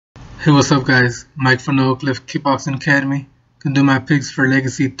Hey, what's up guys? Mike from the Oak Cliff Kickboxing Academy. Gonna do my picks for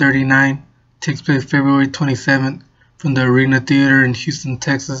Legacy 39. Takes place February 27th from the Arena Theater in Houston,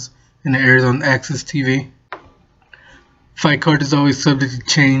 Texas, and it airs on Access TV. Fight card is always subject to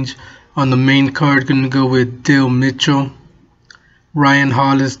change. On the main card, gonna go with Dale Mitchell, Ryan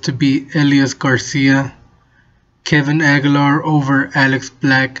Hollis to beat Elias Garcia, Kevin Aguilar over Alex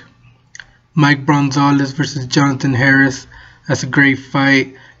Black, Mike Bronzoulis versus Jonathan Harris. That's a great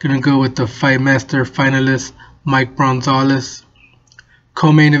fight. Gonna go with the Fight Master finalist Mike Bronzoulis.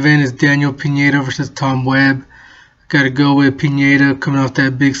 Co-main event is Daniel Pineda versus Tom Webb. Gotta go with Pineda coming off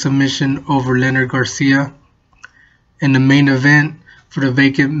that big submission over Leonardo Garcia. In the main event for the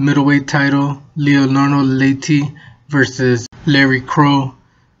vacant middleweight title, Leonardo Leite versus Crowe.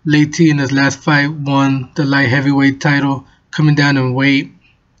 Leite in his last fight won the light heavyweight title, coming down in weight.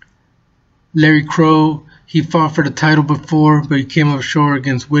 Crowe, he fought for the title before, but he came up short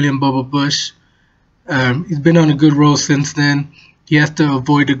against William Bubba Bush. He's been on a good roll since then. He has to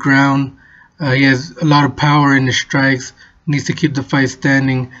avoid the ground. He has a lot of power in his strikes. Needs to keep the fight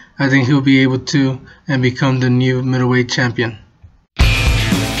standing. I think he'll be able to and become the new middleweight champion.